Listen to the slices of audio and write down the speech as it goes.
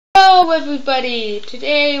Hello everybody,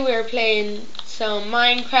 today we're playing some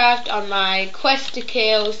Minecraft on my Quest to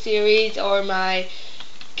Kill series, or my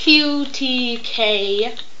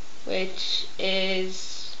Q.T.K, which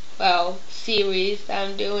is, well, series that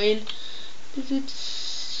I'm doing.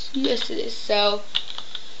 Yes it is, so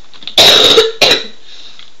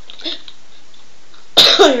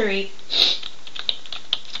and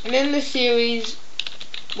in the series,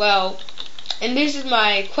 well, and this is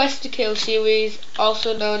my Quest to Kill series,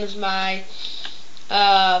 also known as my,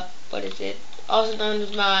 also known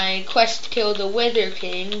as my Quest to Kill the Wither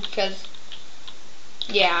King, because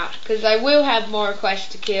I will have more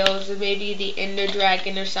Quest to Kills, and maybe the Ender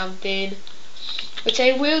Dragon or something, which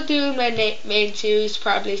I will do in my main series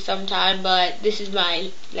probably sometime, but this is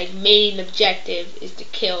my, main objective, is to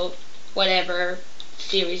kill whatever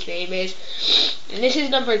series name is. And this is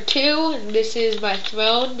number 2, and this is my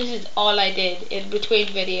throne. This is all I did in between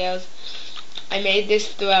videos. I made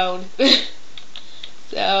this throne.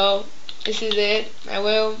 So this is it.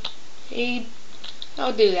 I'll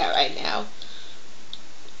do that right now.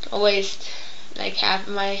 I'll waste like half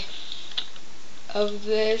of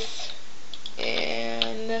this,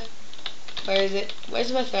 and where is it?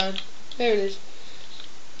 Where's my throne? There it is.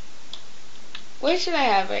 Where should I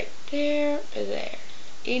have it? There or there?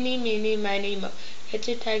 Eeny, meeny, miny, mo. Catch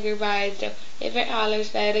a tiger by its tail. If it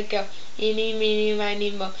hollers, let it go. Eeny, meeny,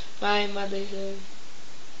 miny, mo. My mother said.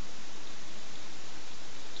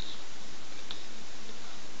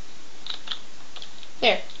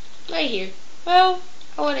 There. Right here. Well,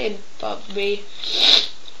 I want it above me.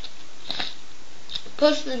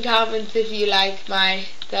 Post in the comments if you like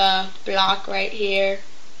the block right here.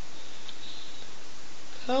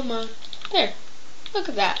 Come on. There. Look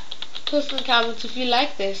at that. Post in the comments if you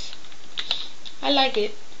like this. I like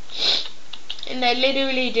it. And I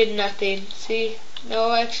literally did nothing. See?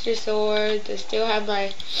 No extra swords. I still have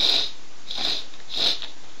my...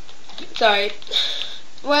 Sorry.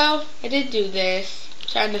 Well, I did do this. I'm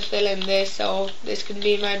trying to fill in this so this can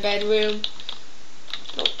be my bedroom.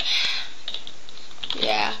 Oh.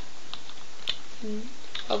 Yeah.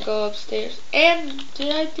 I'll go upstairs. And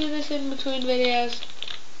did I do this in between videos?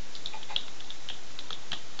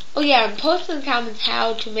 Oh yeah, and post in the comments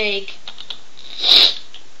how to make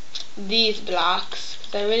these blocks,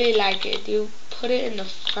 because I really like it. Do you put it in the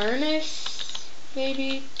furnace,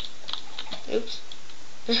 maybe? Oops.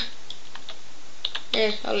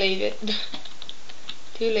 I'll leave it.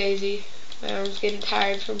 Too lazy. My arm's getting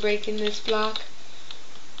tired from breaking this block.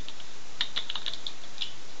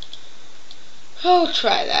 I'll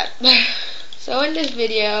try that. So in this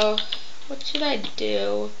video, what should I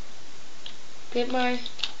do? Get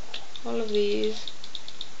all of these.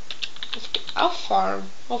 I'll farm.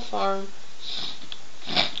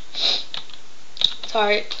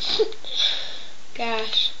 Sorry.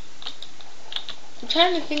 Gosh. I'm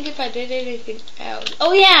trying to think if I did anything else.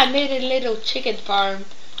 Oh yeah, I made a little chicken farm.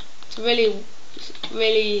 It's a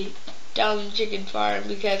really dumb chicken farm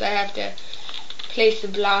because I have to place the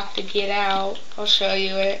block to get out. I'll show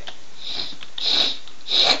you it.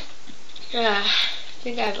 I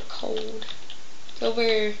think I have a cold. It's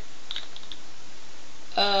over...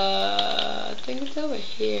 I think it's over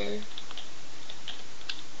here.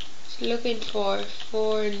 It's looking for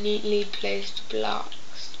 4 neatly placed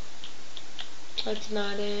blocks. That's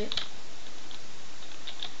not it.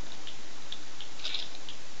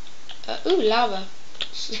 Ooh, lava.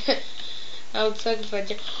 I was looking for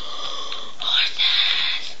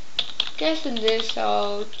horses. Guessing this,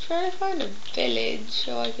 I'll try to find a village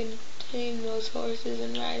so I can tame those horses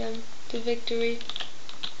and ride them to victory.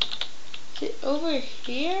 Is it over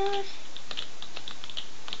here?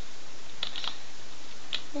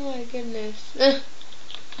 Oh my goodness. It's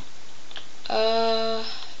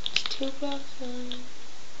 2 blocks on.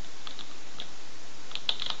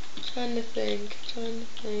 Trying to think.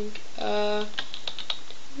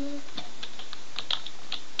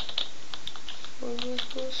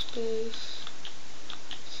 For space.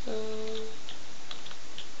 So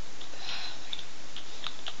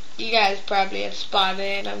you guys probably have spotted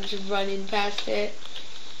it. I'm just running past it.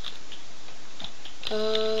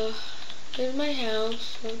 There's my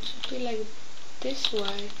house. So it should be like this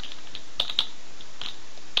way.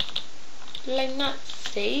 Like not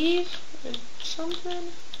save or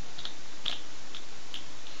something.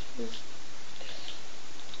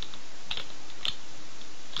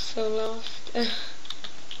 So lost.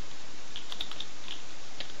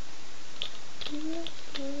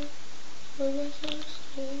 Where was I?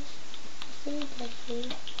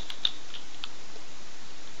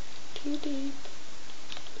 Too deep.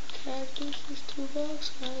 Cactus is 2 blocks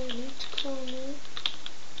high in each corner.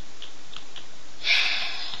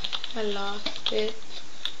 I lost it.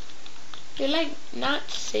 They're like not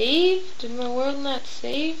saved? Did my world not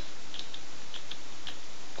save?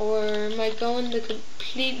 Or am I going the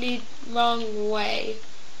completely wrong way?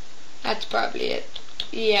 That's probably it.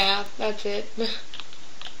 Yeah, that's it.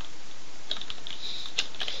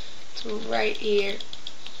 It's right here.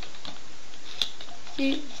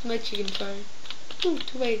 See, it's my chicken farm. Ooh,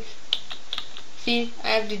 2 eggs. See, I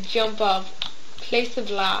have to jump up, place the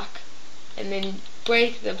block, and then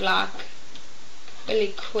break the block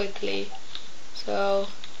really quickly. So,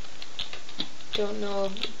 don't know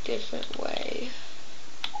of a different way.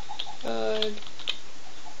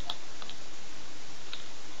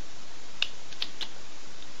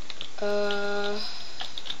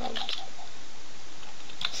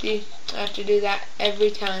 See, I have to do that every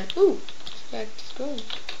time. Ooh, back to school.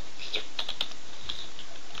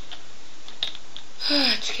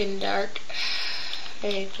 It's getting dark. I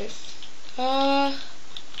hate this.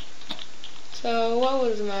 So what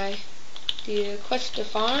was my quest to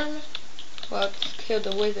farm? Well, it's kill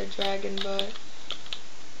the wither dragon, but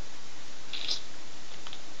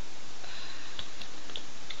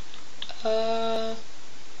I'll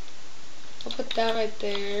put that right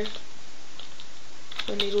there.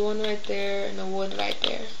 I need one right there and a wood right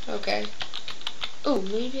there. Okay. Oh,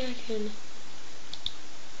 maybe I can.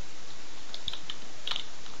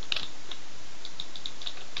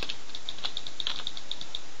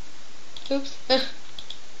 Oops. There.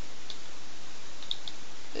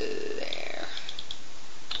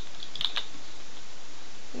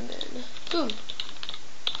 And then, boom.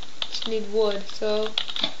 Just need wood, so.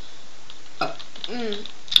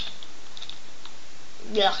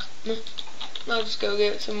 Yeah. I'll just go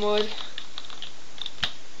get some wood.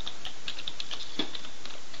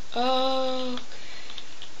 Oh,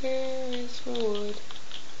 where is wood?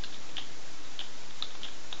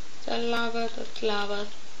 Is that lava? That's lava.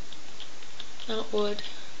 Not wood.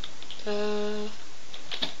 That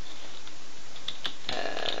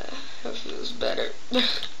feels better.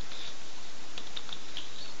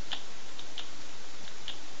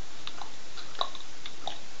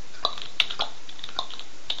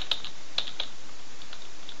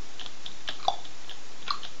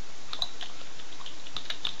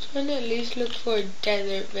 Trying to at least look for a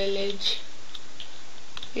desert village.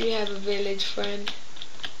 We have a village friend.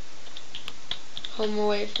 Home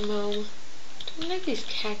away from home. I don't like these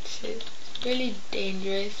cactuses. It's really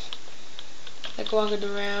dangerous. Like walking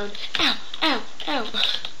around. Ow! Ow! Ow!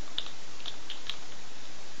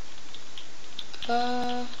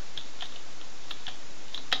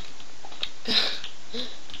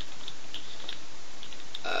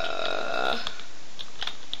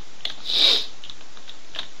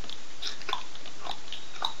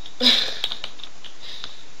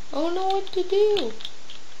 I don't know what to do. Is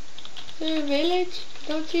there a village? I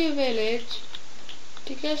don't see a village.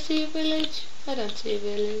 Do you guys see a village? I don't see a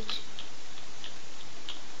village.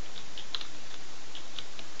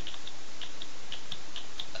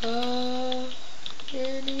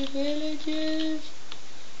 Any villages?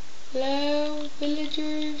 Hello,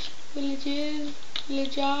 villagers, villagers,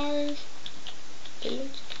 villagers,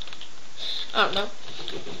 village? I don't know.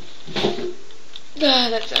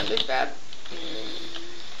 That sounded bad.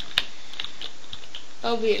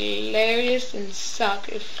 That would be hilarious and suck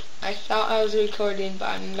if I thought I was recording, but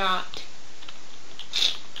I'm not.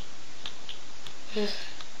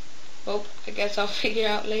 Well, I guess I'll figure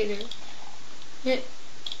out later. Do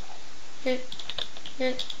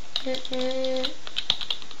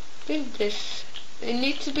this. It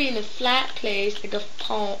needs to be in a flat place, like a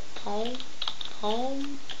palm,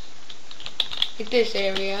 like this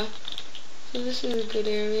area. So this is a good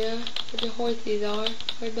area. Where the horses are.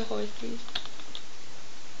 Where the horses?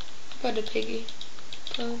 Got a piggy.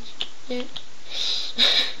 Yeah.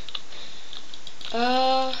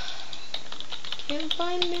 Can't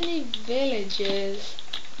find many villages.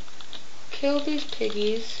 Kill these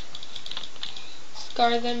piggies.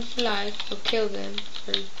 Scar them for life, or kill them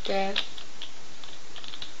for death.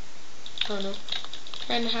 I don't know.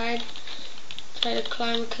 Trying to hide. Try to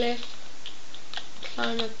climb a cliff.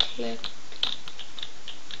 Climb a cliff.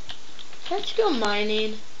 Let's go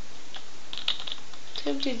mining.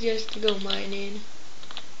 Tempted just to go mining.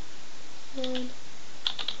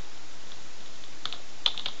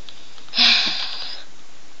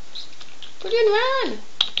 Put in run!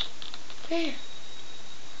 There.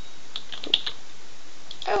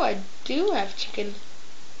 Oh, I do have chicken.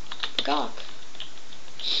 Gawk.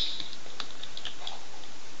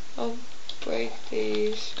 I'll break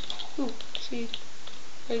these. Ooh, seed.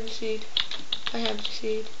 Where's the seed? I have the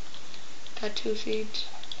seed. Got 2 seeds.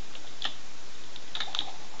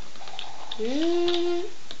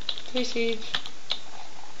 3 seeds.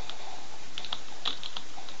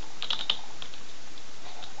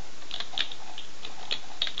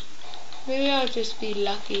 Maybe I'll just be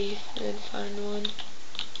lucky and find one.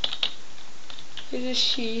 Here's a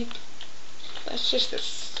sheep. That's just a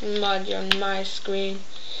smudge on my screen.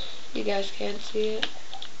 You guys can't see it.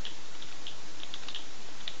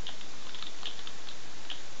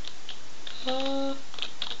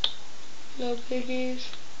 No piggies.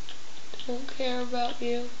 Don't care about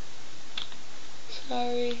you.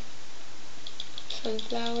 Sorry.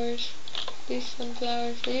 Sunflowers. These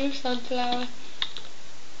sunflowers. Are you sunflower?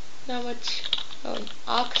 Not much. Oh,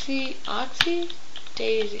 oxy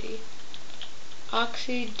daisy.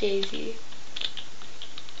 Oxy daisy.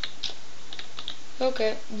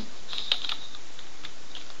 Okay.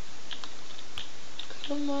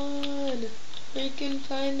 Come on. Freaking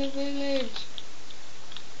find a village.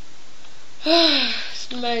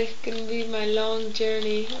 This gonna be my long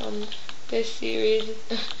journey on this series.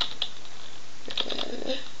 Come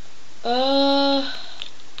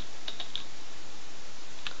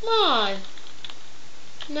on.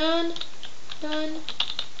 None.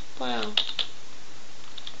 Wow.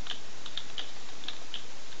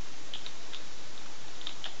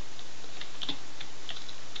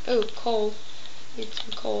 Oh, coal. Need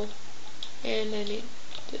some coal. And I need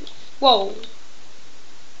this. Whoa.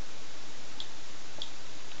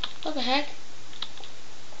 What the heck?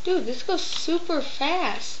 Dude, this goes super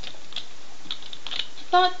fast. I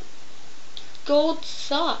thought gold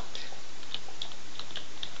sucked.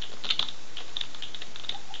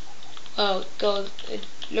 Oh, gold.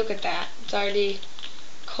 Look at that. It's already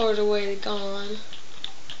quarter way gone.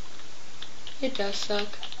 It does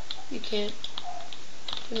suck. You can't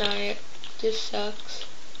deny it. This sucks.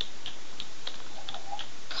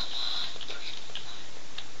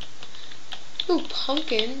 Ooh,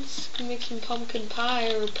 pumpkins. Can make some pumpkin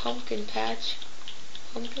pie or pumpkin patch.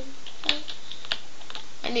 Pumpkin pie?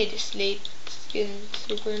 I need to sleep. It's getting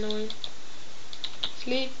super annoying.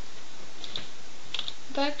 Sleep.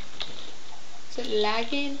 Back. Is it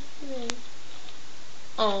lagging?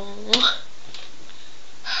 Oh.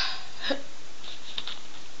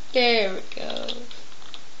 There we go.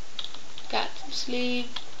 Got some sleep.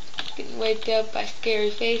 Getting waked up by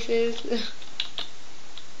scary faces.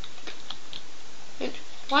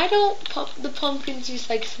 Why don't the pumpkins just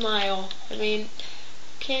like smile? I mean,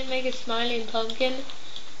 can't make a smiling pumpkin.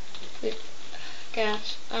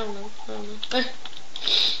 Gosh, I don't know.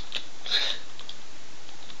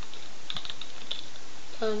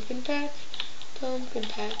 Pumpkin patch.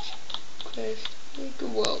 Quest.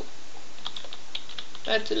 Whoa.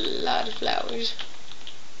 That's a lot of flowers.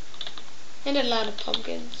 And a lot of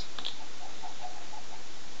pumpkins.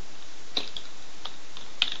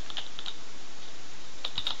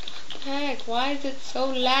 Heck, why is it so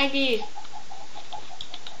laggy?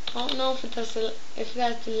 I don't know if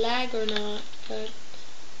that's a lag or not, but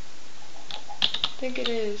I think it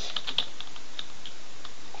is.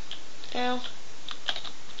 Ow.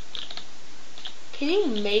 Can you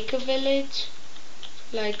make a village?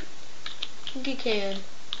 Like, I think you can.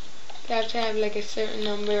 You have to have like a certain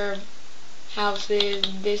number of houses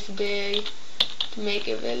this big to make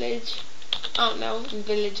a village. I don't know, and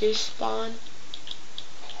villagers spawn.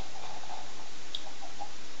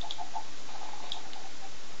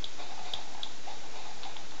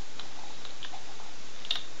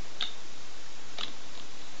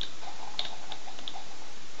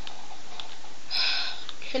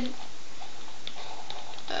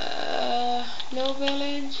 No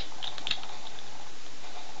village.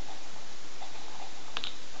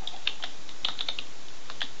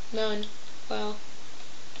 None. Wow.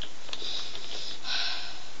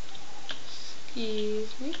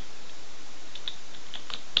 Excuse me.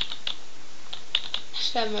 I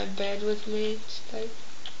should have my bed with me. It's like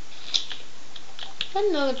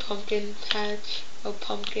another pumpkin patch. Oh,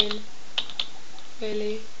 pumpkin.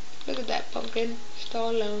 Really? Look at that pumpkin. Just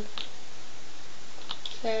all alone.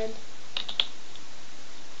 Sad.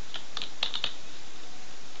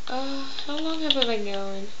 How long have I been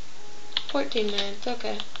going? 14 minutes,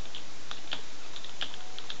 okay.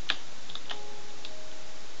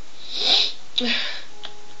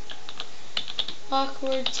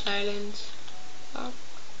 Awkward silence.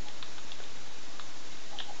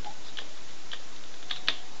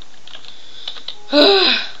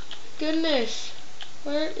 Goodness.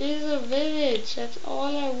 Where is a village? That's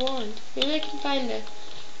all I want. Maybe I can find it.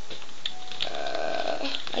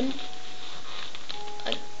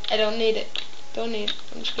 I don't need it. Don't need it.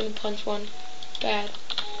 I'm just gonna punch one. Bad.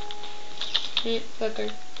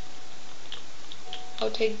 Fucker.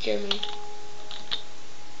 I'll take Jeremy.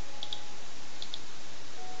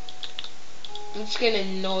 It's gonna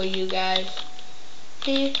annoy you guys.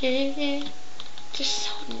 Just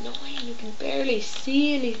so annoying. You can barely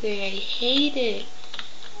see anything. I hate it.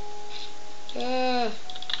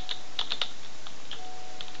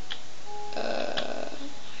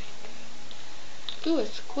 Ooh, a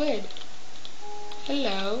squid.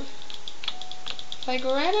 Hello. Like,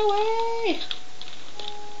 run away.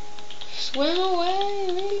 Swim away,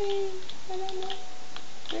 really? I don't know.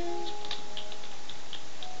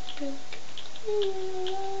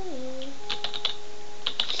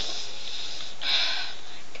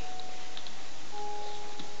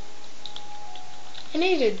 I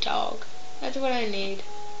need a dog. That's what I need.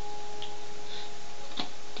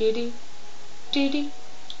 Doo-doo. Doo-doo.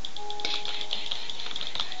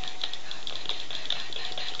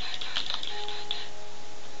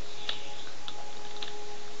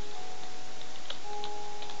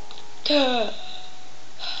 Duh.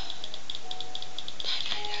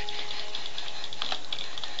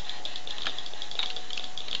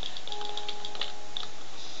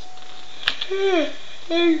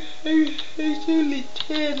 It's only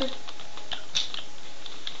 10.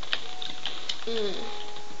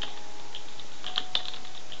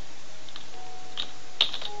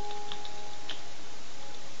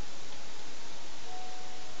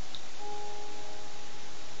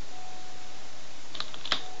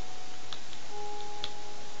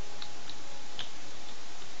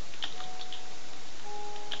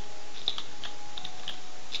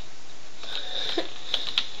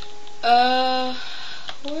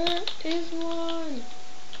 Where is one?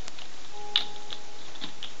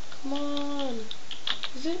 Come on.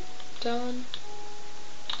 Is it done?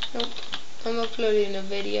 Nope. I'm uploading a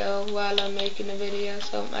video while I'm making a video,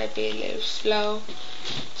 so it might be a little slow.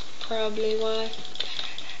 That's probably why.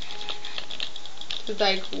 It's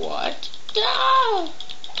like, what? No!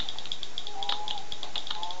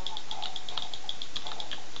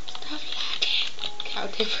 Stop lagging. Cow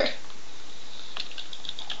tipper.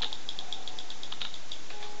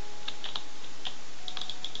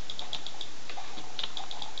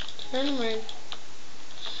 Turn around.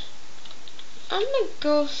 I'm gonna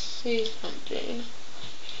go see something.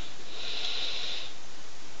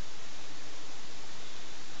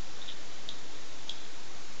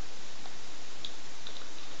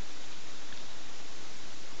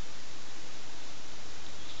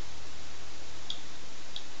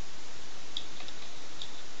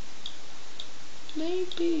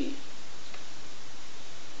 Maybe.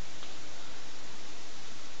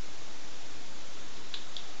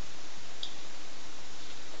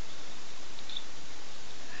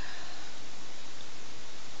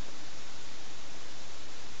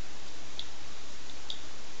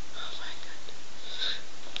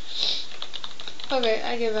 Okay,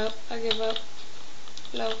 I give up. I give up.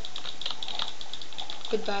 Low.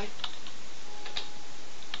 Goodbye.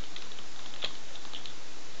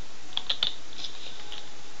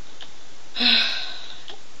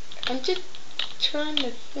 I'm just trying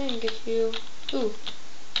to think if you... Ooh.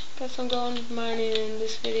 Guess I'm going mining in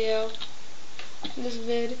this video. In this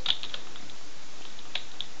vid.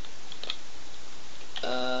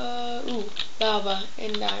 Ooh. Lava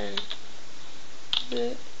and iron.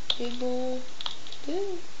 The able...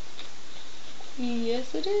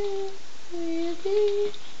 Yes it is. Yes it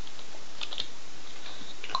is.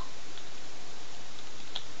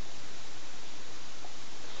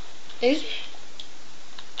 Is it?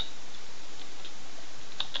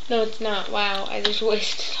 No, it's not. Wow, I just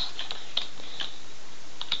wasted all that.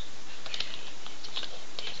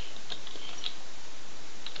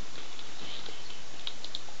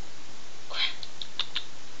 Crap.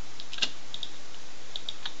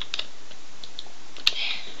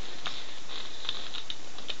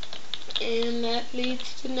 And that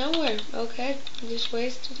leads to nowhere. Okay, I just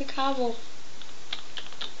wasted a cobble.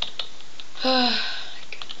 I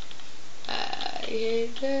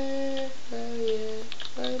hate that. Oh yeah.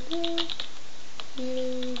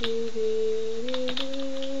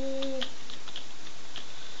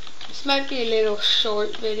 This might be a little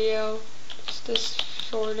short video. It's this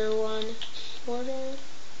shorter one. Shorter.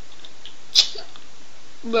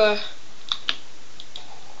 But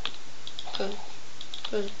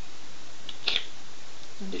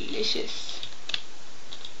delicious.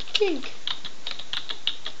 Pink.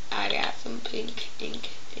 I got some pink ink.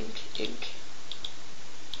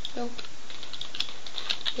 Nope.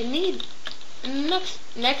 They need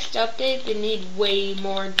next update. They need way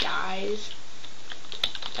more dyes.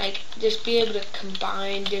 Like just be able to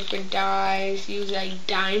combine different dyes. Use like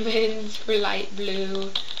diamonds for light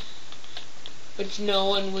blue, which no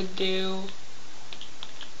one would do.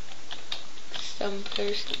 Some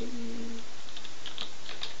person.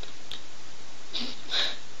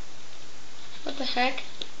 the heck?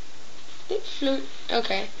 It flew.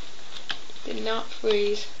 Okay. Did not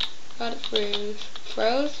freeze. Got it freeze.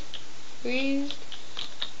 Froze? Freeze?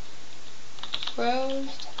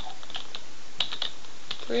 Froze?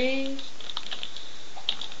 Freeze?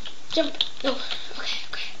 Jump! No! Okay,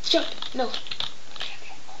 okay. Jump! No! Okay,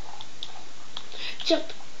 okay. Jump!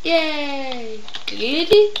 Yay!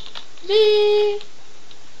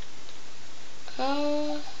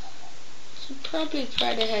 Should probably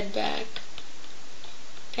try to head back.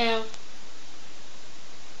 Ow.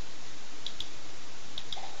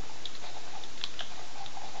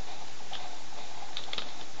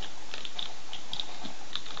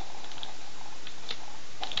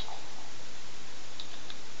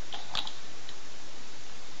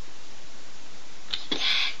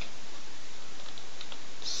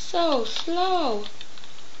 So slow.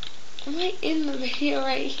 I might end the video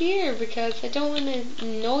right here because I don't want to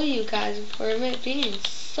annoy you guys for it being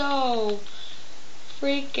so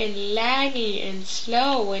freaking laggy and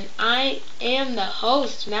slow, and I am the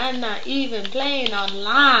host and I'm not even playing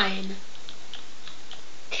online.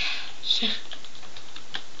 Gosh.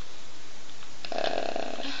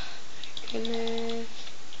 Goodness.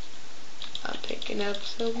 I'm picking up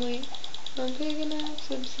some wheat. I'm picking up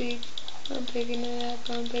some seeds. I'm picking it up,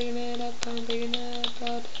 I'm picking it up, I'm picking it up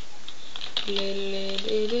all day.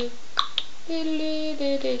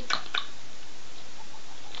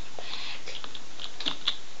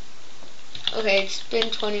 Okay, it's been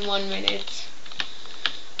 21 minutes.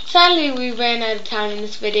 Sadly, we ran out of time in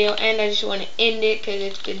this video, and I just want to end it because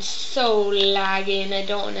it's been so laggy and I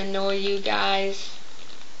don't want to annoy you guys.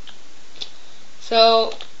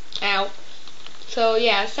 So, ow. So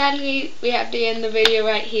yeah, sadly we have to end the video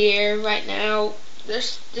right here, right now,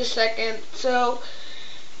 this second. So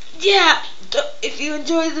yeah, if you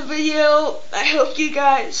enjoyed the video, I hope you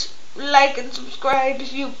guys like and subscribe.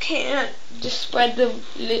 If you can't, just spread the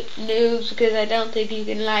news, because I don't think you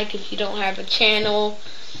can like if you don't have a channel,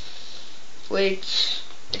 which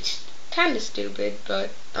it's kind of stupid, but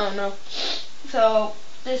I don't know. So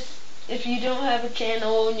if you don't have a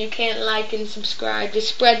channel and you can't like and subscribe, just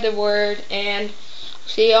spread the word, and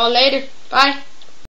see y'all later. Bye.